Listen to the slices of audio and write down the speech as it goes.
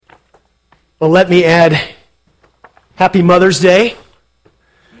Well, let me add Happy Mother's Day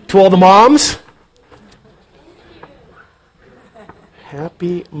to all the moms.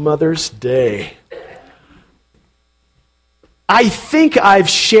 Happy Mother's Day. I think I've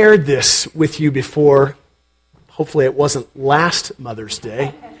shared this with you before. Hopefully it wasn't last Mother's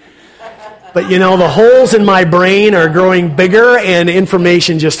Day. But you know, the holes in my brain are growing bigger and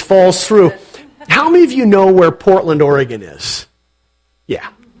information just falls through. How many of you know where Portland, Oregon is? Yeah.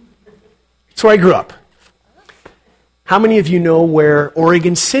 That's where I grew up. How many of you know where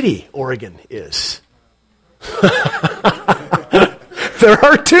Oregon City, Oregon is? There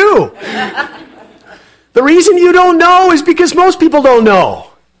are two. The reason you don't know is because most people don't know.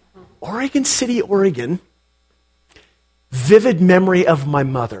 Oregon City, Oregon. Vivid memory of my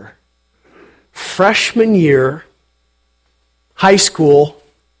mother. Freshman year, high school,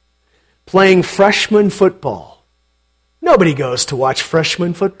 playing freshman football. Nobody goes to watch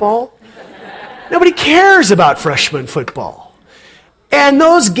freshman football. Nobody cares about freshman football. And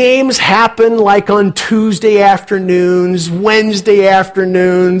those games happen like on Tuesday afternoons, Wednesday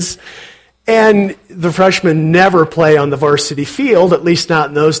afternoons, and the freshmen never play on the varsity field, at least not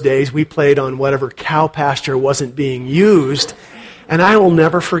in those days. We played on whatever cow pasture wasn't being used. And I will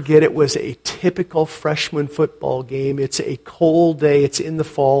never forget, it was a typical freshman football game. It's a cold day. It's in the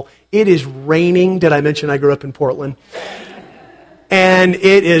fall. It is raining. Did I mention I grew up in Portland? And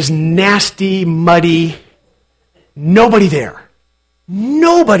it is nasty, muddy. Nobody there.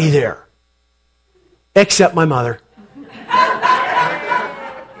 Nobody there. Except my mother.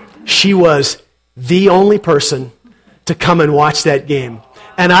 She was the only person to come and watch that game.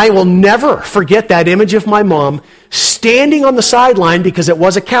 And I will never forget that image of my mom standing on the sideline, because it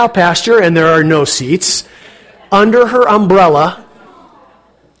was a cow pasture and there are no seats, under her umbrella,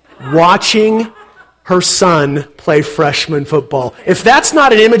 watching her son play freshman football. If that's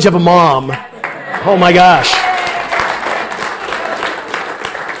not an image of a mom, oh my gosh.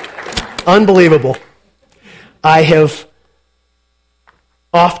 Unbelievable. I have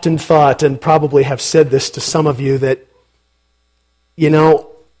often thought, and probably have said this to some of you, that, you know,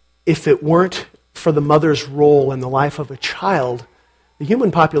 if it weren't for the mother's role in the life of a child, the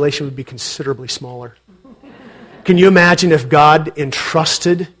human population would be considerably smaller. Can you imagine if God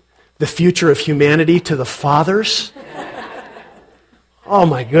entrusted the future of humanity to the fathers? Oh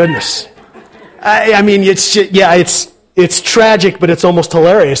my goodness. I mean, it's tragic, but it's almost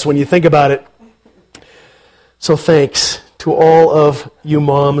hilarious when you think about it. So thanks to all of you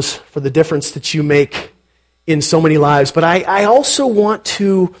moms for the difference that you make in so many lives. But I also want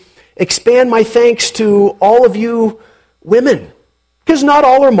to expand my thanks to all of you women, because not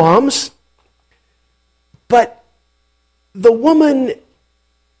all are moms, but the woman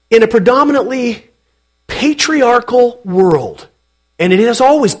in a predominantly patriarchal world, and it has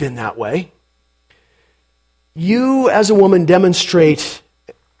always been that way, you as a woman demonstrate,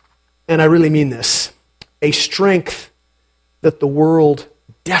 and I really mean this, a strength that the world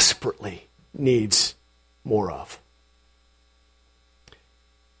desperately needs more of.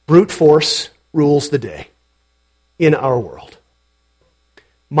 Brute force rules the day in our world.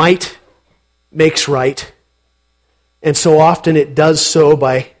 Might makes right, and so often it does so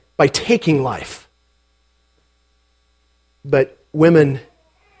by taking life. But women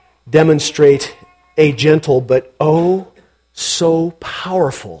demonstrate a gentle but oh so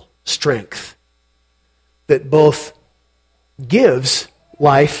powerful strength that both gives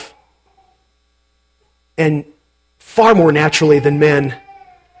life and far more naturally than men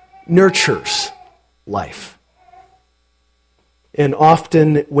nurtures life. And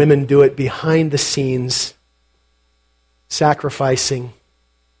often women do it behind the scenes, sacrificing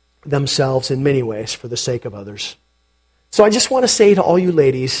themselves in many ways for the sake of others. So I just want to say to all you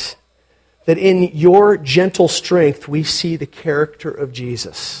ladies that in your gentle strength we see the character of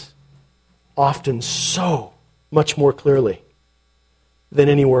Jesus, often so much more clearly than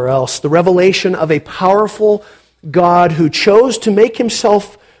anywhere else. The revelation of a powerful God who chose to make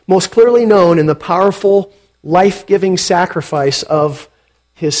himself most clearly known in the powerful, life-giving sacrifice of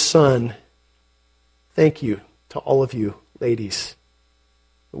his Son. Thank you to all of you, ladies.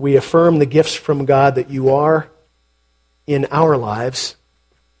 We affirm the gifts from God that you are in our lives,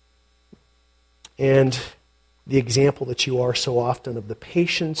 and the example that you are so often of the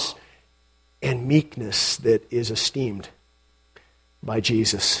patience and meekness that is esteemed by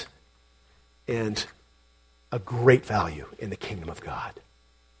Jesus and a great value in the kingdom of God.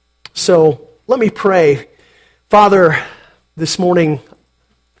 So let me pray. Father, this morning,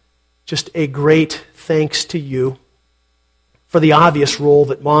 just a great thanks to you for the obvious role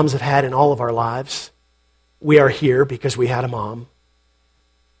that moms have had in all of our lives. We are here because we had a mom.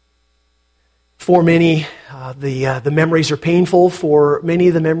 For many, the memories are painful. For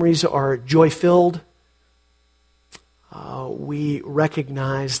many, the memories are joy-filled. We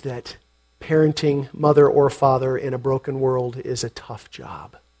recognize that parenting mother or father in a broken world is a tough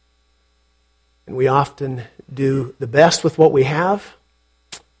job. And we often do the best with what we have,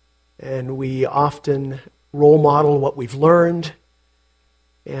 and we often role model what we've learned,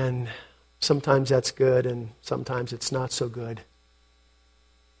 and sometimes that's good, and sometimes it's not so good.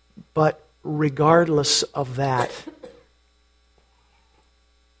 But regardless of that,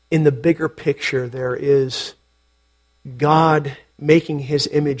 in the bigger picture, there is God making His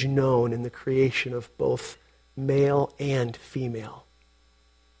image known in the creation of both male and female.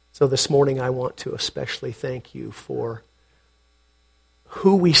 So this morning I want to especially thank you for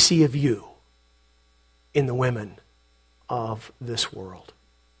who we see of you in the women of this world.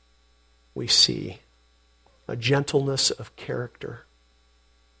 We see a gentleness of character.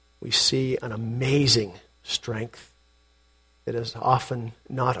 We see an amazing strength that is often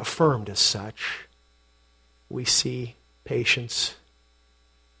not affirmed as such. We see patience.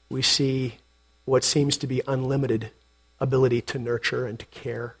 We see what seems to be unlimited ability to nurture and to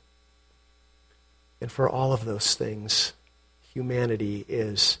care. And for all of those things, humanity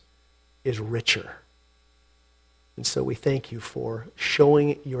is richer. And so we thank you for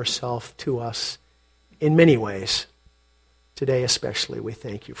showing yourself to us in many ways. Today especially, we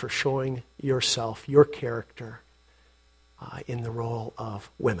thank you for showing yourself, your character, in the role of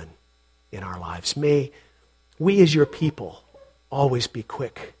women in our lives. May we as your people always be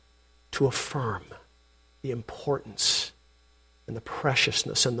quick to affirm the importance and the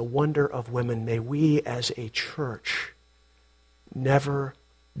preciousness and the wonder of women. May we as a church never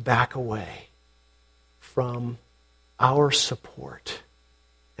back away from our support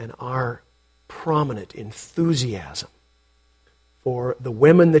and our prominent enthusiasm for the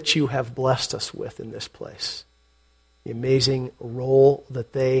women that you have blessed us with in this place, the amazing role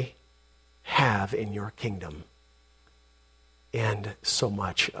that they have in your kingdom. And so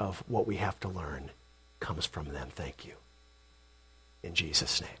much of what we have to learn comes from them. Thank you. In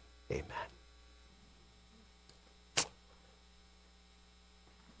Jesus' name, amen.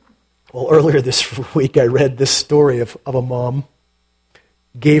 Well, earlier this week I read this story of a mom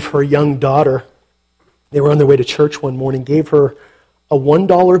gave her young daughter, they were on their way to church one morning, gave her a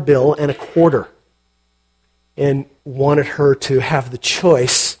 $1 bill and a quarter and wanted her to have the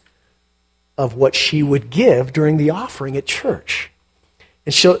choice of what she would give during the offering at church.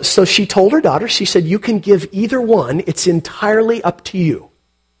 And so she told her daughter, she said, you can give either one. It's entirely up to you.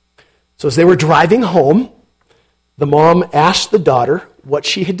 So as they were driving home, the mom asked the daughter what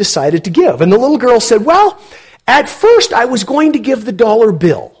she had decided to give. And the little girl said, well, at first I was going to give the dollar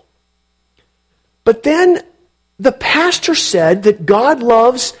bill. But then the pastor said that God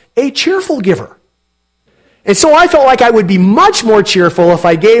loves a cheerful giver. And so I felt like I would be much more cheerful if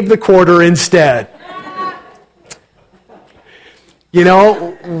I gave the quarter instead. You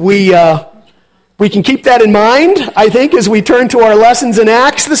know, we can keep that in mind, I think, as we turn to our lessons in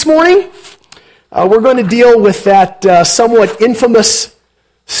Acts this morning. We're going to deal with that somewhat infamous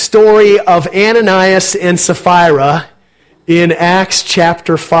story of Ananias and Sapphira in Acts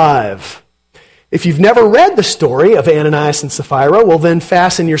chapter 5. If you've never read the story of Ananias and Sapphira, well then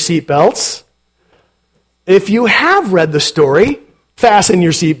fasten your seatbelts. If you have read the story, fasten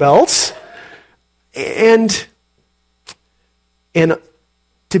your seatbelts. And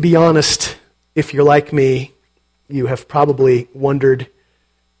to be honest, if you're like me, you have probably wondered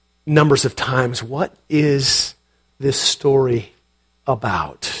numbers of times, what is this story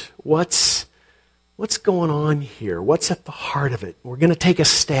about? What's going on here? What's at the heart of it? We're going to take a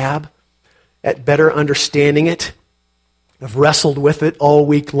stab at better understanding it. I've wrestled with it all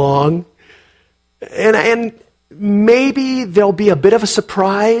week long. And maybe there'll be a bit of a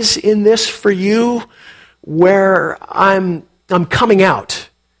surprise in this for you, where I'm coming out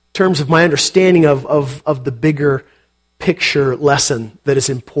in terms of my understanding of the bigger picture lesson that is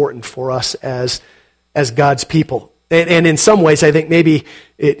important for us as God's people. And in some ways, I think maybe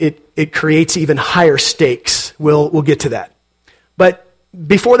it creates even higher stakes. We'll get to that. But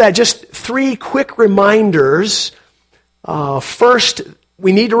before that, just 3 quick reminders. First,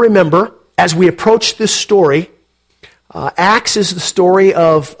 we need to remember, as we approach this story, Acts is the story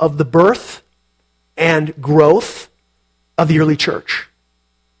of the birth and growth of the early church.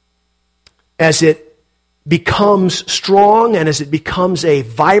 As it becomes strong and as it becomes a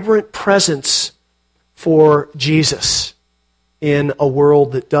vibrant presence for Jesus in a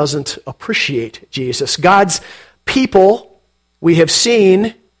world that doesn't appreciate Jesus. God's people, we have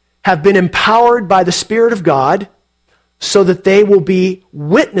seen, have been empowered by the Spirit of God so that they will be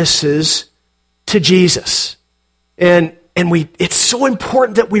witnesses to Jesus. And it's so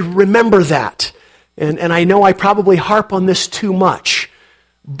important that we remember that. And I know I probably harp on this too much,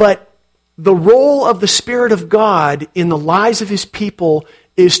 but the role of the Spirit of God in the lives of His people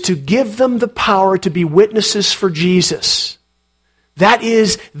is to give them the power to be witnesses for Jesus. That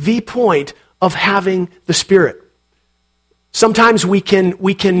is the point of having the Spirit. Sometimes we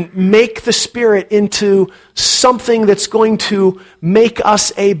can make the Spirit into something that's going to make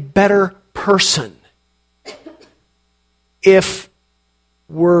us a better person. If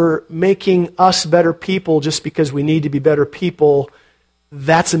we're making us better people just because we need to be better people,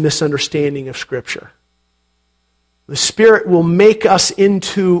 that's a misunderstanding of Scripture. The Spirit will make us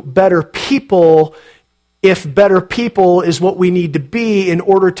into better people if better people is what we need to be in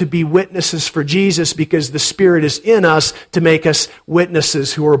order to be witnesses for Jesus, because the Spirit is in us to make us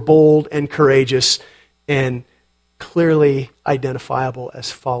witnesses who are bold and courageous and clearly identifiable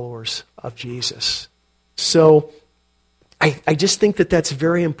as followers of Jesus. So I just think that that's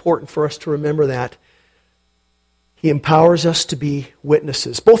very important for us to remember that. He empowers us to be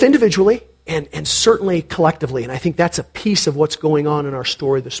witnesses, both individually and certainly collectively. And I think that's a piece of what's going on in our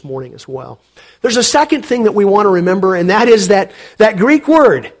story this morning as well. There's a second thing that we want to remember, and that is that Greek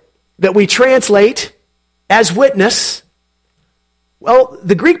word that we translate as witness. Well,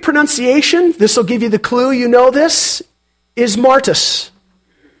 the Greek pronunciation, this will give you the clue, you know this, is martus.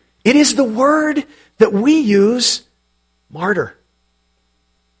 It is the word that we use, martyr.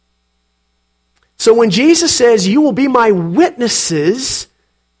 So when Jesus says, "You will be my witnesses,"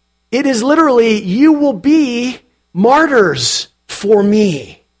 it is literally, you will be martyrs for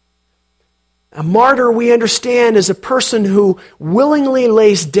me. A martyr, we understand, is a person who willingly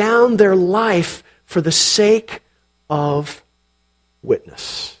lays down their life for the sake of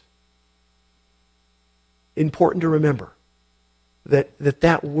witness. Important to remember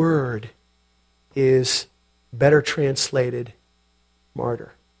that word is better translated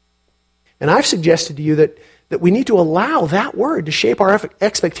martyr. And I've suggested to you that we need to allow that word to shape our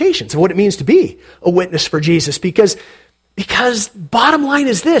expectations of what it means to be a witness for Jesus. Because bottom line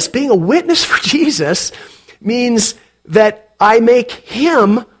is this: being a witness for Jesus means that I make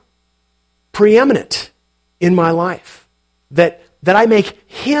Him preeminent in my life. That I make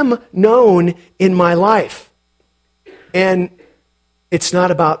Him known in my life. And it's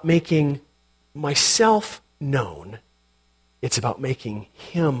not about making myself known. It's about making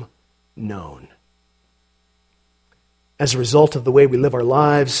Him known. As a result of the way we live our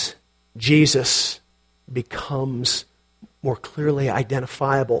lives, Jesus becomes more clearly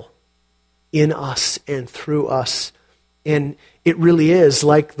identifiable in us and through us. And it really is,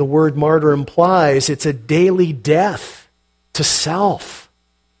 like the word martyr implies, it's a daily death to self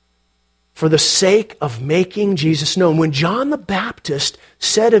for the sake of making Jesus known. When John the Baptist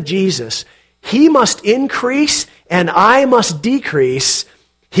said of Jesus, "He must increase and I must decrease,"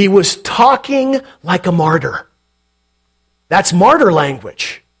 he was talking like a martyr. That's martyr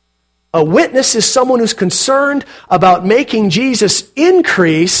language. A witness is someone who's concerned about making Jesus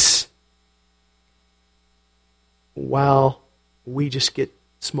increase while we just get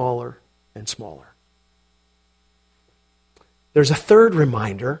smaller and smaller. There's a third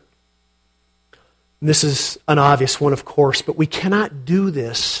reminder. This is an obvious one, of course, but we cannot do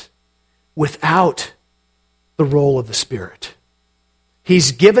this without the role of the Spirit.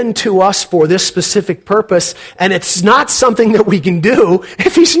 He's given to us for this specific purpose, and it's not something that we can do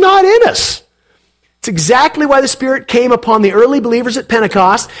if He's not in us. It's exactly why the Spirit came upon the early believers at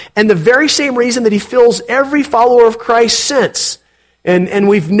Pentecost, and the very same reason that He fills every follower of Christ since. And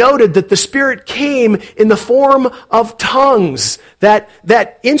we've noted that the Spirit came in the form of tongues,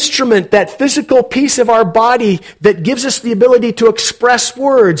 that instrument, that physical piece of our body that gives us the ability to express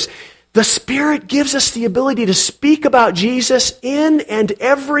words. The Spirit gives us the ability to speak about Jesus in and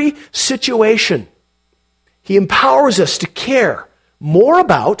every situation. He empowers us to care more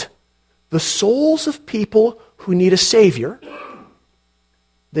about the souls of people who need a Savior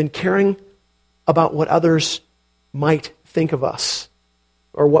than caring about what others might think of us,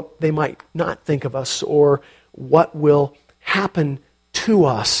 or what they might not think of us, or what will happen to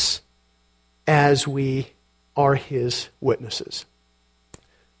us as we are His witnesses.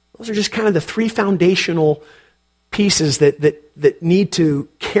 Those are just kind of the three foundational pieces that need to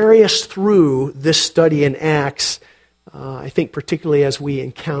carry us through this study in Acts, I think particularly as we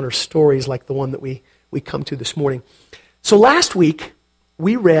encounter stories like the one that we come to this morning. So last week,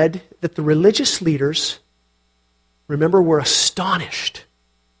 we read that the religious leaders, remember, were astonished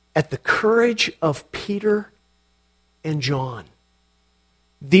at the courage of Peter and John.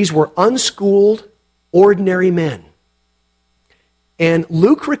 These were unschooled, ordinary men. And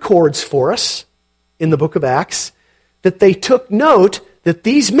Luke records for us in the book of Acts that they took note that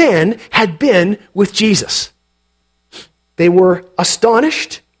these men had been with Jesus. They were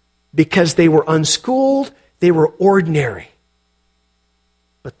astonished because they were unschooled, they were ordinary.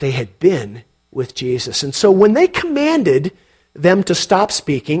 But they had been with Jesus. And so when they commanded them to stop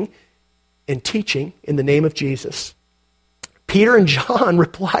speaking and teaching in the name of Jesus, Peter and John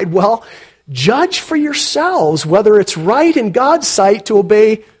replied, well, judge for yourselves whether it's right in God's sight to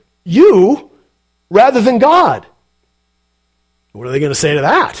obey you rather than God. What are they going to say to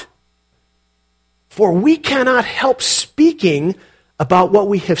that? For we cannot help speaking about what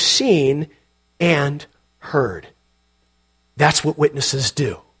we have seen and heard. That's what witnesses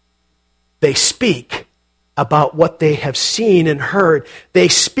do. They speak about what they have seen and heard. They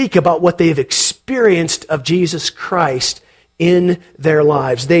speak about what they've experienced of Jesus Christ in their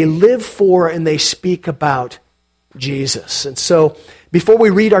lives. They live for and they speak about Jesus. And so, before we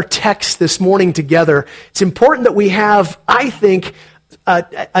read our text this morning together, it's important that we have, I think,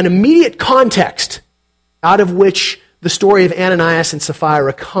 an immediate context out of which the story of Ananias and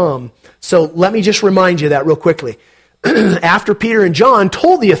Sapphira come. So let me just remind you that real quickly. After Peter and John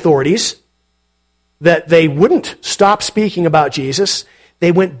told the authorities that they wouldn't stop speaking about Jesus,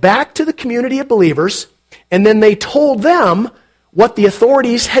 they went back to the community of believers, and then they told them what the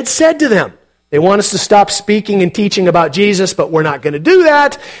authorities had said to them. They want us to stop speaking and teaching about Jesus, but we're not going to do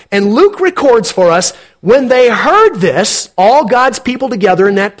that. And Luke records for us, when they heard this, all God's people together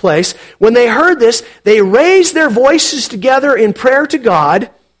in that place, when they heard this, they raised their voices together in prayer to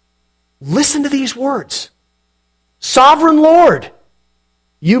God. Listen to these words. Sovereign Lord,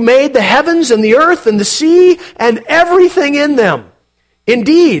 you made the heavens and the earth and the sea and everything in them.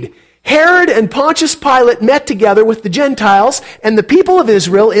 Indeed, Herod and Pontius Pilate met together with the Gentiles and the people of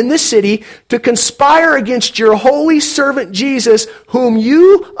Israel in this city to conspire against your holy servant Jesus, whom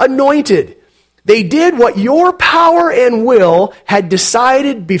you anointed. They did what your power and will had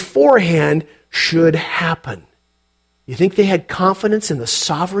decided beforehand should happen. You think they had confidence in the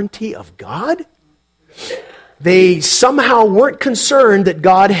sovereignty of God? They somehow weren't concerned that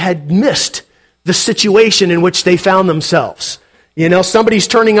God had missed the situation in which they found themselves. You know, somebody's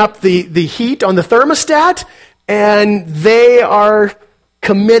turning up the heat on the thermostat, and they are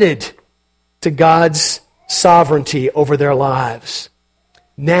committed to God's sovereignty over their lives.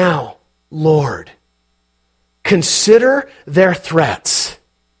 Now, Lord, consider their threats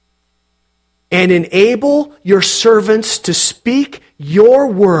and enable your servants to speak your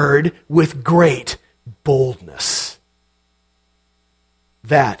word with great boldness.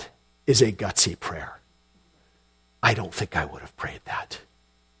 That is a gutsy prayer. I don't think I would have prayed that.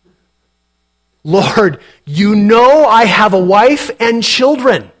 Lord, you know I have a wife and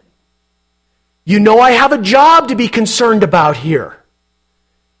children. You know I have a job to be concerned about here.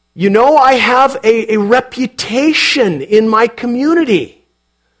 You know I have a reputation in my community.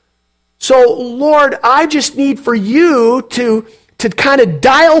 So, Lord, I just need for you to kind of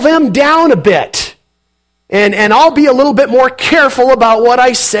dial them down a bit. And I'll be a little bit more careful about what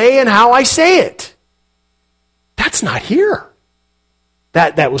I say and how I say it. That's not here.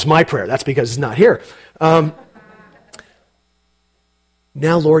 That was my prayer. That's because it's not here. Now,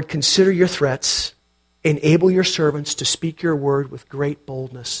 Lord, consider your threats. Enable your servants to speak your word with great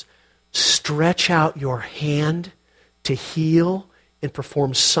boldness. Stretch out your hand to heal and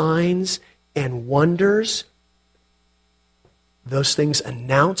perform signs and wonders. Those things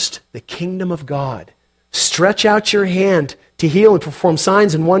announced the kingdom of God. Stretch out your hand to heal and perform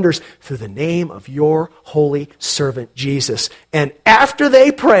signs and wonders through the name of your holy servant Jesus. And after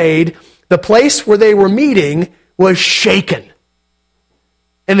they prayed, the place where they were meeting was shaken.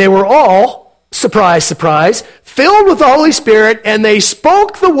 And they were all, surprise, surprise, filled with the Holy Spirit, and they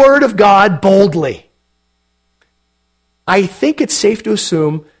spoke the word of God boldly. I think it's safe to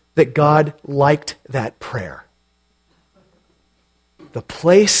assume that God liked that prayer. The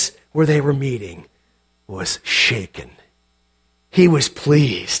place where they were meeting was shaken. He was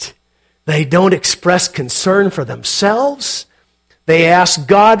pleased. They don't express concern for themselves. They ask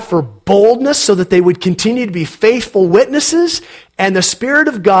God for boldness so that they would continue to be faithful witnesses. And the Spirit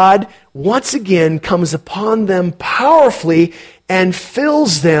of God once again comes upon them powerfully and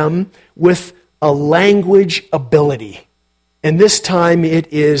fills them with a language ability. And this time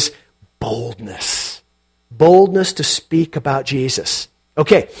it is boldness. Boldness to speak about Jesus.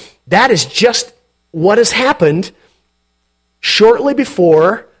 Okay, that is just what has happened shortly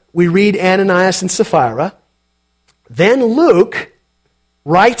before we read Ananias and Sapphira. Then Luke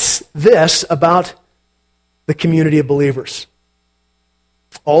writes this about the community of believers.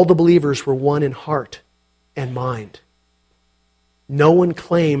 All the believers were one in heart and mind. No one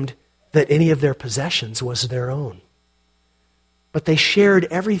claimed that any of their possessions was their own. But they shared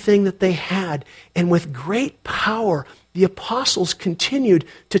everything that they had, and with great power, the apostles continued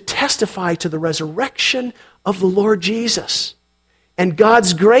to testify to the resurrection of the Lord Jesus. And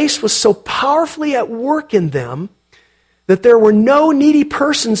God's grace was so powerfully at work in them that there were no needy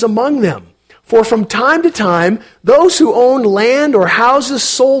persons among them. For from time to time, those who owned land or houses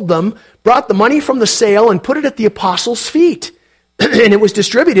sold them, brought the money from the sale, and put it at the apostles' feet. And it was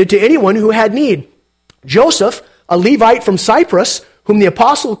distributed to anyone who had need. Joseph, a Levite from Cyprus, whom the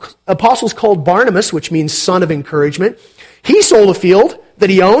apostles called Barnabas, which means son of encouragement, he sold a field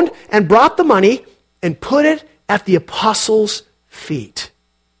that he owned and brought the money and put it at the apostles' feet.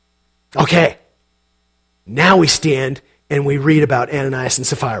 Okay, now we stand and we read about Ananias and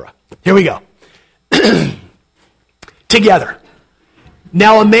Sapphira. Here we go. Together.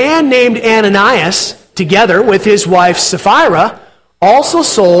 Now a man named Ananias, together with his wife Sapphira, also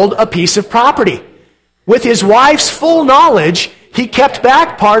sold a piece of property. With his wife's full knowledge, he kept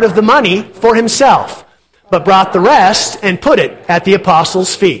back part of the money for himself, but brought the rest and put it at the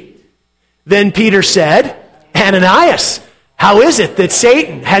apostles' feet. Then Peter said, Ananias, how is it that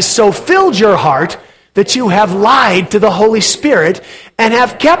Satan has so filled your heart that you have lied to the Holy Spirit and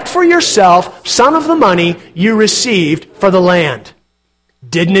have kept for yourself some of the money you received for the land?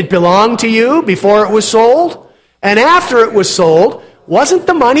 Didn't it belong to you before it was sold? And after it was sold, wasn't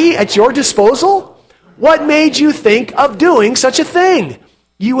the money at your disposal? What made you think of doing such a thing?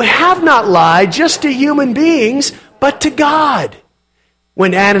 You have not lied just to human beings, but to God.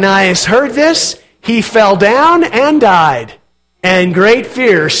 When Ananias heard this, he fell down and died, and great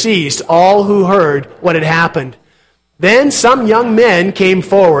fear seized all who heard what had happened. Then some young men came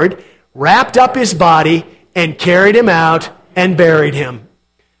forward, wrapped up his body, and carried him out and buried him.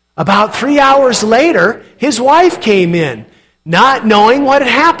 About 3 hours later, his wife came in, not knowing what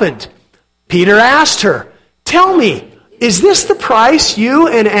had happened. Peter asked her, Tell me, is this the price you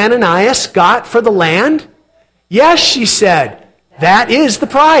and Ananias got for the land? Yes, she said, that is the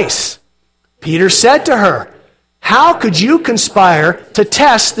price. Peter said to her, How could you conspire to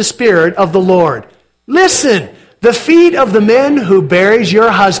test the Spirit of the Lord? Listen, the feet of the men who buried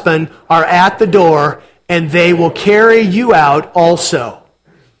your husband are at the door, and they will carry you out also.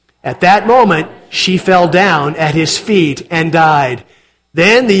 At that moment, she fell down at his feet and died.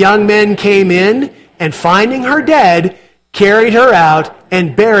 Then the young men came in, and finding her dead, carried her out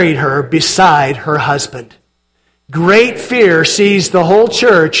and buried her beside her husband. Great fear seized the whole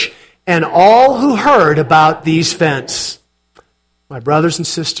church and all who heard about these events. My brothers and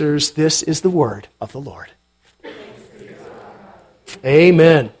sisters, this is the word of the Lord.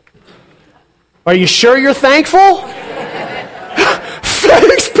 Amen. Are you sure you're thankful?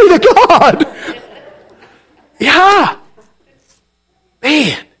 Thanks be to God. Yeah.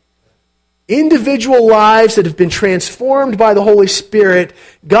 Man. Individual lives that have been transformed by the Holy Spirit,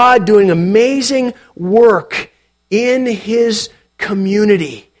 God doing amazing work in His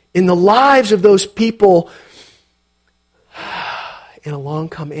community, in the lives of those people. And along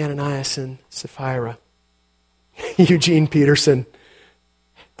come Ananias and Sapphira. Eugene Peterson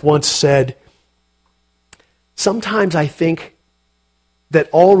once said, Sometimes I think that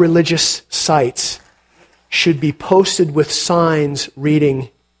all religious sites should be posted with signs reading,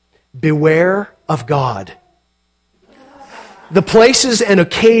 Beware of God. The places and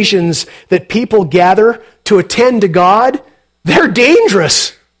occasions that people gather to attend to God, they're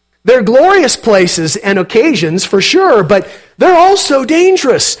dangerous. They're glorious places and occasions for sure, but they're also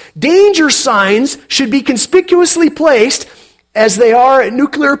dangerous. Danger signs should be conspicuously placed as they are at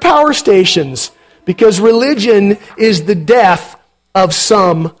nuclear power stations, because religion is the death of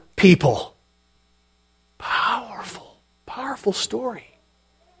some people. Powerful story.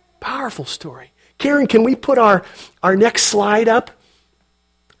 Powerful story. Karen, can we put our next slide up?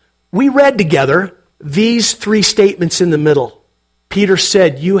 We read together these three statements in the middle. Peter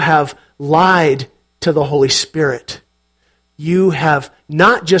said, You have lied to the Holy Spirit. You have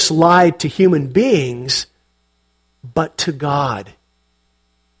not just lied to human beings, but to God.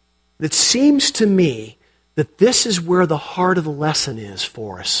 It seems to me that this is where the heart of the lesson is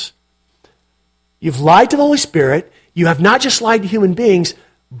for us. You've lied to the Holy Spirit. You have not just lied to human beings,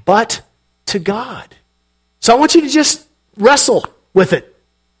 but to God. So I want you to just wrestle with it.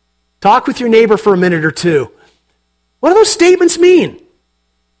 Talk with your neighbor for a minute or two. What do those statements mean?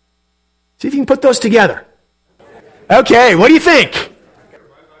 See if you can put those together. Okay, what do you think?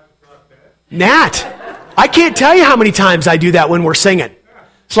 Nat, I can't tell you how many times I do that when we're singing.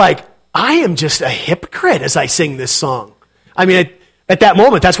 It's like, I am just a hypocrite as I sing this song. I mean, at that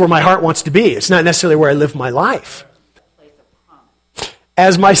moment, that's where my heart wants to be. It's not necessarily where I live my life.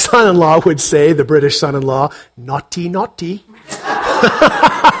 as my son-in-law would say, the British son-in-law, naughty, naughty.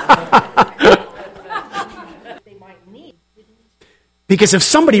 Because if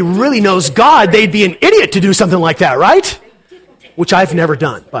somebody really knows God, they'd be an idiot to do something like that, right? Which I've never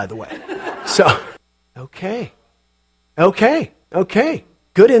done, by the way. So, okay.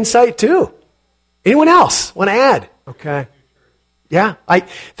 Good insight, too. Anyone else want to add? Okay. Yeah,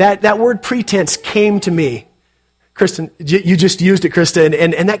 that word pretense came to me. Kristen, you just used it, Kristen,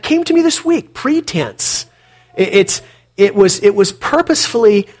 and that came to me this week. Pretense. It was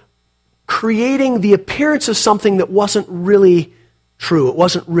purposefully creating the appearance of something that wasn't really true. It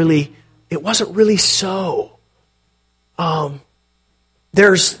wasn't really so.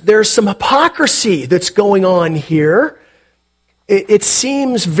 There's some hypocrisy that's going on here. It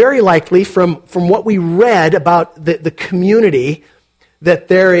seems very likely from what we read about the community that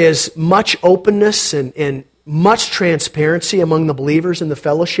there is much openness and much transparency among the believers in the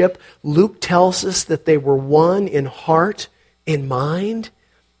fellowship. Luke tells us that they were one in heart and mind.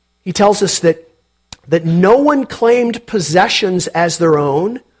 He tells us that no one claimed possessions as their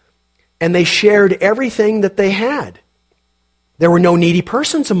own, and they shared everything that they had. There were no needy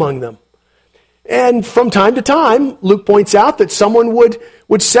persons among them. And from time to time, Luke points out that someone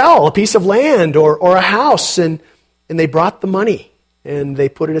would sell a piece of land or a house, and they brought the money, and they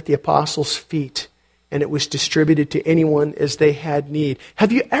put it at the apostles' feet, and it was distributed to anyone as they had need.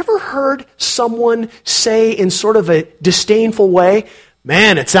 Have you ever heard someone say in sort of a disdainful way,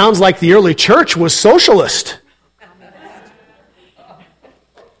 "Man, it sounds like the early church was socialist"?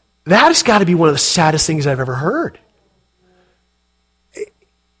 That has got to be one of the saddest things I've ever heard.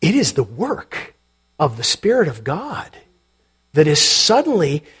 It is the work of the Spirit of God that is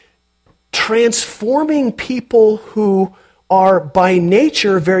suddenly transforming people who are by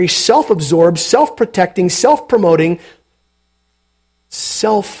nature very self-absorbed, self-protecting, self-promoting,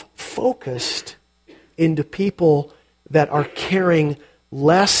 self-focused into people that are caring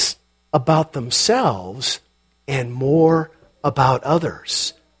less about themselves and more about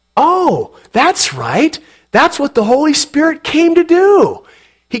others. Oh, that's right. That's what the Holy Spirit came to do.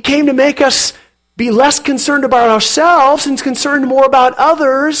 He came to make us be less concerned about ourselves and concerned more about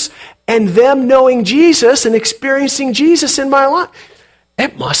others and them knowing Jesus and experiencing Jesus in my life.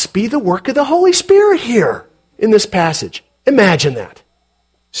 It must be the work of the Holy Spirit here in this passage. Imagine that.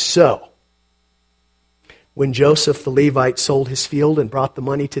 So, when Joseph the Levite sold his field and brought the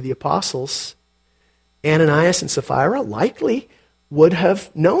money to the apostles, Ananias and Sapphira likely would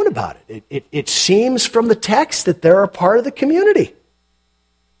have known about it. It seems from the text that they're a part of the community.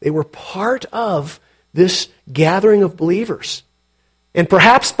 They were part of this gathering of believers. And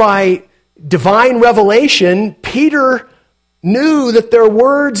perhaps by divine revelation, Peter knew that their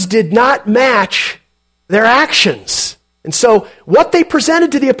words did not match their actions. And so what they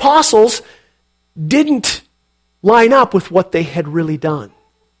presented to the apostles didn't line up with what they had really done.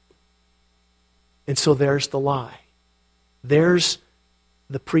 And so there's the lie. There's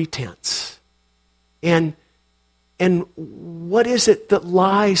the pretense. And what is it that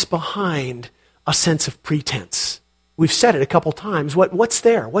lies behind a sense of pretense? We've said it a couple times. What's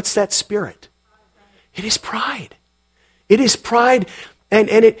there? What's that spirit? It is pride. It is pride, and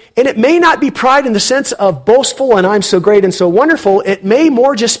it may not be pride in the sense of boastful and I'm so great and so wonderful. It may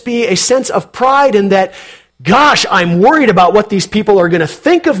more just be a sense of pride in that, gosh, I'm worried about what these people are going to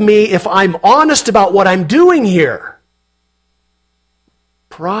think of me if I'm honest about what I'm doing here.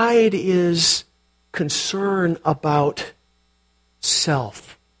 Pride is concern about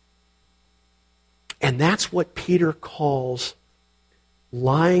self. And that's what Peter calls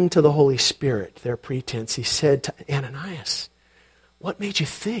lying to the Holy Spirit, their pretense. He said to Ananias, "What made you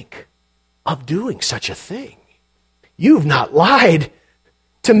think of doing such a thing? You've not lied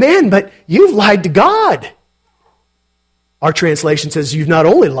to men, but you've lied to God." Our translation says you've not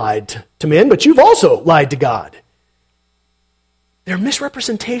only lied to men, but you've also lied to God. Their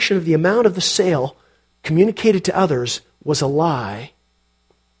misrepresentation of the amount of the sale communicated to others was a lie,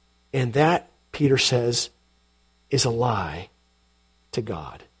 and that, Peter says, is a lie to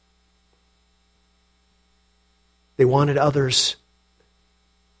God. They wanted others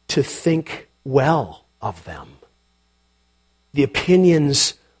to think well of them. The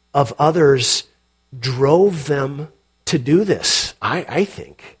opinions of others drove them to do this, I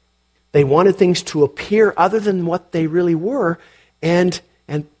think. They wanted things to appear other than what they really were, and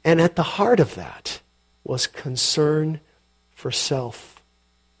at the heart of that was concern for self,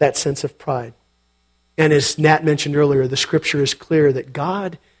 that sense of pride. And as Nat mentioned earlier, the Scripture is clear that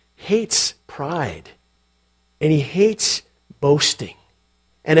God hates pride, and He hates boasting.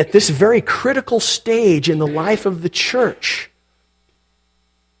 And at this very critical stage in the life of the church,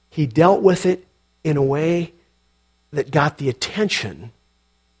 he dealt with it in a way that got the attention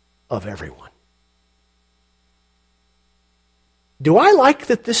of everyone. Do I like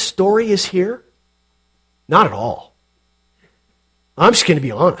that this story is here? Not at all. I'm just going to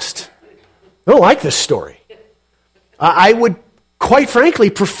be honest. I don't like this story. I would, quite frankly,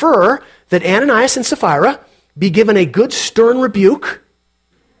 prefer that Ananias and Sapphira be given a good stern rebuke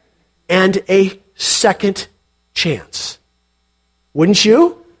and a second chance. Wouldn't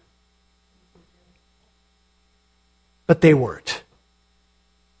you? But they weren't.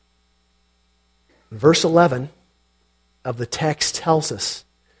 Verse 11 of the text tells us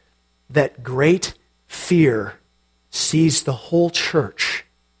that great fear seized the whole church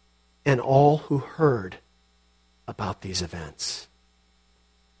and all who heard about these events.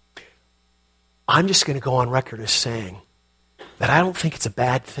 I'm just going to go on record as saying that I don't think it's a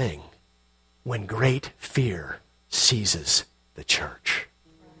bad thing when great fear seizes the church.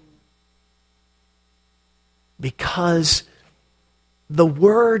 Because the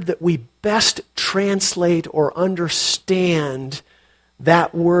word that we best translate or understand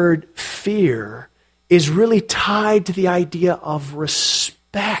that word fear is really tied to the idea of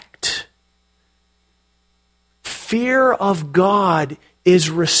respect. Fear of God is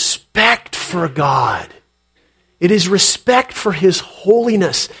respect for God. It is respect for His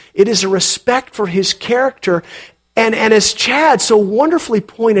holiness. It is a respect for His character. And as Chad so wonderfully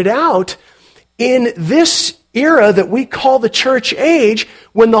pointed out, in this era that we call the church age,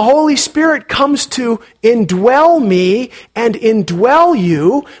 when the Holy Spirit comes to indwell me and indwell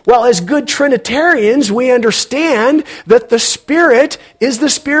you, well, as good Trinitarians, we understand that the Spirit is the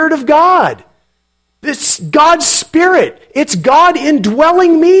Spirit of God. It's God's Spirit. It's God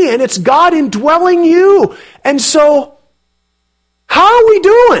indwelling me, and it's God indwelling you. And so, how are we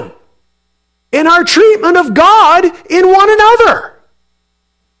doing in our treatment of God in one another?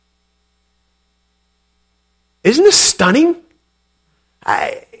 Isn't this stunning?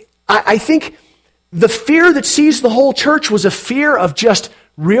 I think the fear that seized the whole church was a fear of just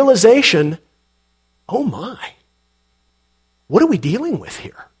realization, oh my, what are we dealing with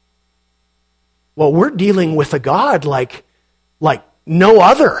here? Well, we're dealing with a God like no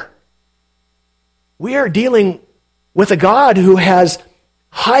other. We are dealing with a God who has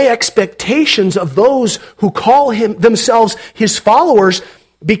high expectations of those who call themselves His followers,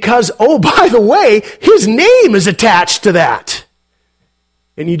 because, oh, by the way, His name is attached to that.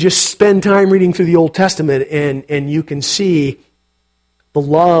 And you just spend time reading through the Old Testament and you can see the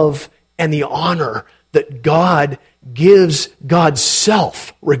love and the honor that God gives God's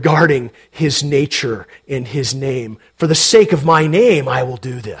self regarding His nature and His name. For the sake of my name, I will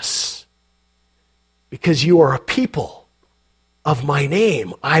do this. Because you are a people of my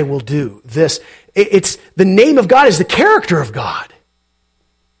name, I will do this. It's the name of God is the character of God.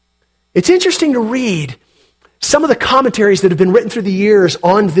 It's interesting to read some of the commentaries that have been written through the years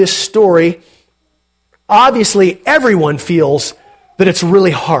on this story. Obviously, everyone feels that it's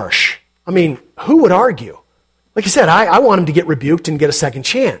really harsh. I mean, who would argue? Like I said, I want him to get rebuked and get a second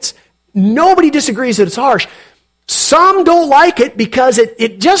chance. Nobody disagrees that it's harsh. Some don't like it because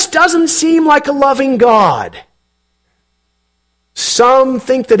it just doesn't seem like a loving God. Some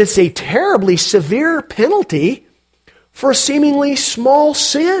think that it's a terribly severe penalty for a seemingly small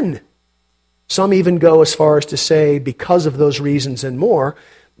sin. Some even go as far as to say, because of those reasons and more,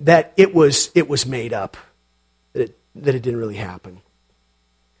 that it was made up, that it didn't really happen.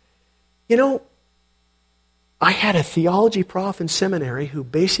 You know, I had a theology prof in seminary who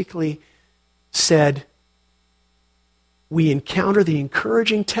basically said, we encounter the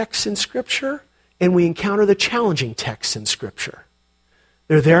encouraging texts in Scripture and we encounter the challenging texts in Scripture.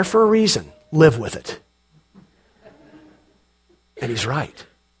 They're there for a reason. Live with it. And he's right.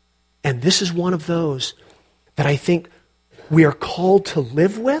 And this is one of those that I think we are called to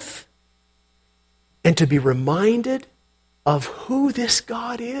live with and to be reminded of who this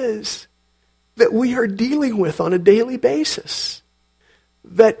God is that we are dealing with on a daily basis,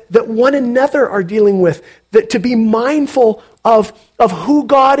 that one another are dealing with, that to be mindful of who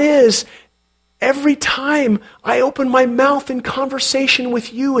God is every time I open my mouth in conversation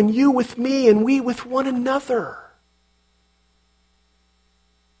with you and you with me and we with one another.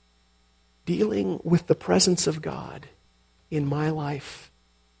 Dealing with the presence of God in my life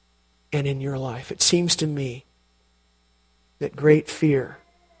and in your life. It seems to me that great fear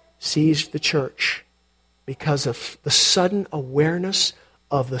seized the church because of the sudden awareness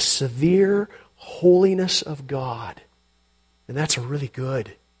of the severe holiness of God. And that's a really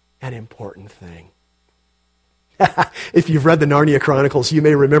good and important thing. If you've read the Narnia Chronicles, you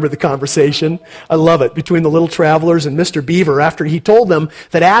may remember the conversation. I love it, between the little travelers and Mr. Beaver after he told them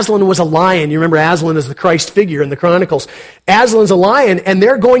that Aslan was a lion. You remember Aslan is the Christ figure in the Chronicles. Aslan's a lion, and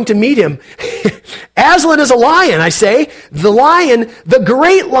they're going to meet him. Aslan is a lion, I say. The lion, the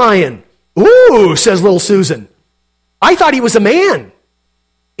great lion. Ooh, says little Susan. I thought he was a man.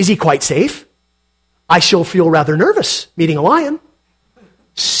 Is he quite safe? I shall feel rather nervous meeting a lion.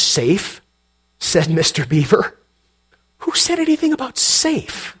 Safe, said Mr. Beaver. Who said anything about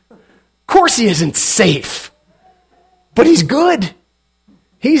safe? Of course he isn't safe. But he's good.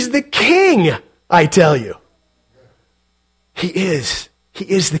 He's the king, I tell you. He is. He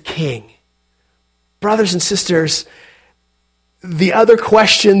is the king. Brothers and sisters, the other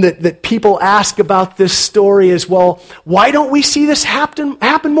question that people ask about this story is, well, why don't we see this happen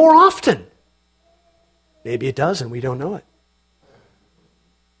more often? Maybe it does and we don't know it.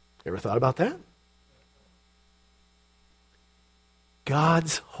 Ever thought about that?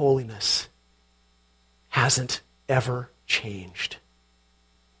 God's holiness hasn't ever changed.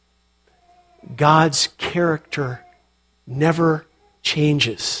 God's character never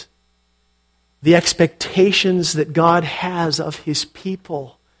changes. The expectations that God has of his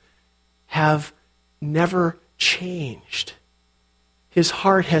people have never changed. His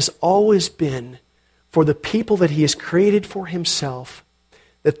heart has always been for the people that he has created for himself,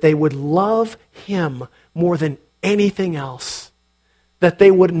 that they would love him more than anything else. That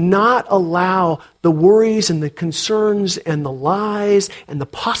they would not allow the worries and the concerns and the lies and the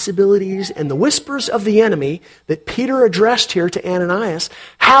possibilities and the whispers of the enemy that Peter addressed here to Ananias.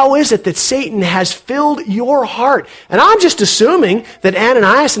 How is it that Satan has filled your heart? And I'm just assuming that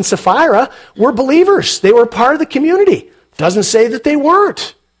Ananias and Sapphira were believers. They were part of the community. Doesn't say that they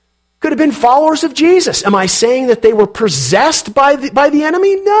weren't. Could have been followers of Jesus. Am I saying that they were possessed by the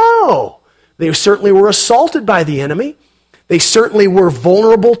enemy? No. They certainly were assaulted by the enemy. They certainly were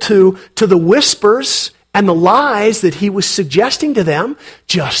vulnerable to the whispers and the lies that he was suggesting to them.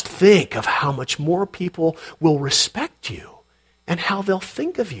 Just think of how much more people will respect you and how they'll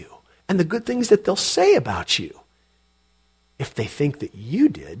think of you and the good things that they'll say about you if they think that you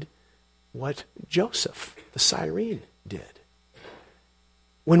did what Joseph, the Cyrene, did.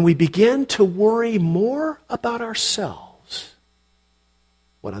 When we begin to worry more about ourselves,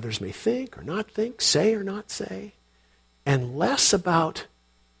 what others may think or not think, say or not say, and less about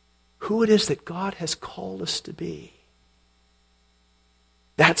who it is that God has called us to be.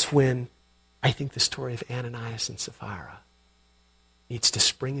 That's when I think the story of Ananias and Sapphira needs to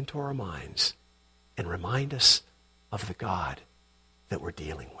spring into our minds and remind us of the God that we're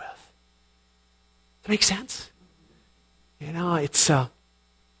dealing with. Does that make sense? You know, it's a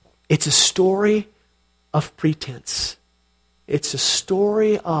story of pretense. It's a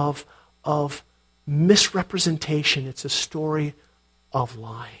story of misrepresentation. It's a story of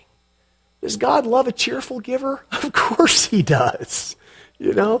lying. Does God love a cheerful giver? Of course he does.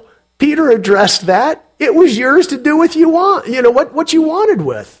 You know, Peter addressed that. It was yours to do what you want, what you wanted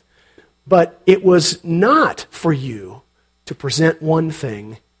with. But it was not for you to present one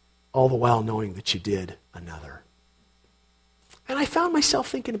thing, all the while knowing that you did another. And I found myself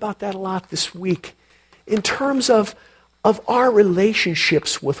thinking about that a lot this week in terms of our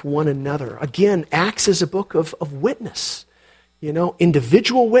relationships with one another. Again, Acts is a book of witness,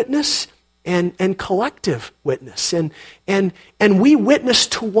 individual witness and collective witness. And we witness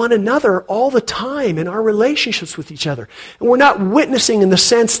to one another all the time in our relationships with each other. And we're not witnessing in the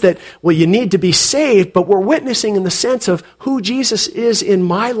sense that, well, you need to be saved, but we're witnessing in the sense of who Jesus is in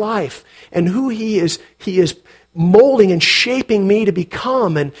my life and who he is molding and shaping me to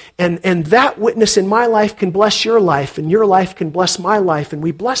become, and that witness in my life can bless your life, and your life can bless my life, and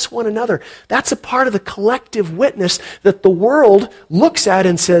we bless one another. That's a part of the collective witness that the world looks at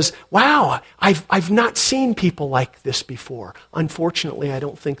and says, wow, I've not seen people like this before. Unfortunately, I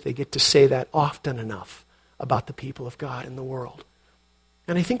don't think they get to say that often enough about the people of God in the world.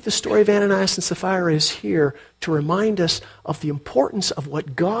 And I think the story of Ananias and Sapphira is here to remind us of the importance of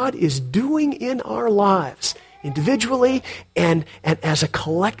what God is doing in our lives, individually and as a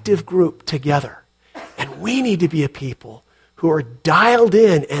collective group together. And we need to be a people who are dialed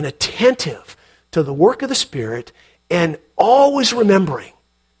in and attentive to the work of the Spirit and always remembering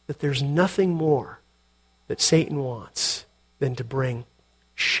that there's nothing more that Satan wants than to bring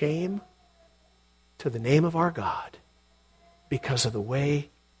shame to the name of our God because of the way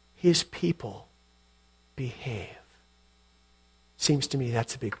his people behave. Seems to me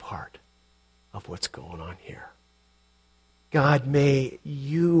that's a big part of what's going on here. God, may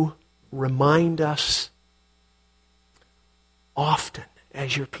you remind us often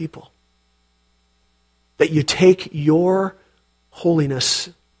as your people that you take your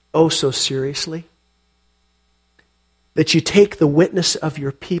holiness oh so seriously, that you take the witness of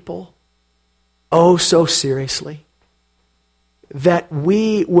your people oh so seriously, that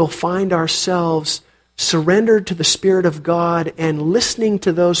we will find ourselves surrendered to the Spirit of God and listening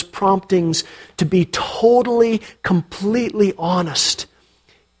to those promptings to be totally, completely honest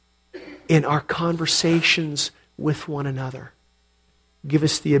in our conversations with one another. Give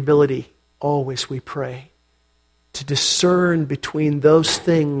us the ability, always we pray, to discern between those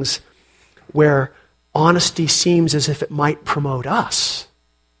things where honesty seems as if it might promote us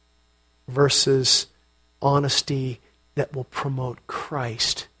versus honesty that will promote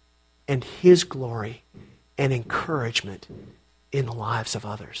Christ and His glory and encouragement in the lives of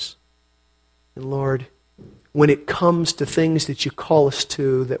others. And Lord, when it comes to things that you call us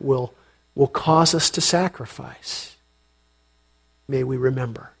to that will cause us to sacrifice, may we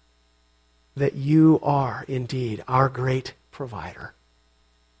remember that you are indeed our great provider,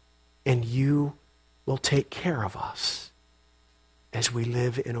 and you will take care of us as we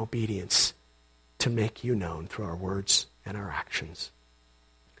live in obedience to make you known through our words and our actions.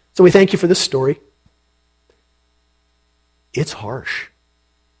 So we thank you for this story. It's harsh,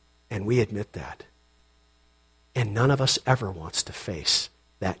 and we admit that. And none of us ever wants to face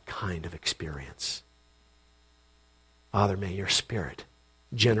that kind of experience. Father, may your Spirit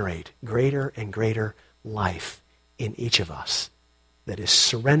generate greater and greater life in each of us that is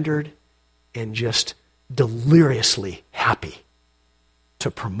surrendered and just deliriously happy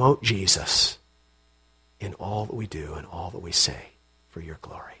to promote Jesus in all that we do and all that we say for your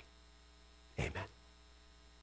glory. Amen.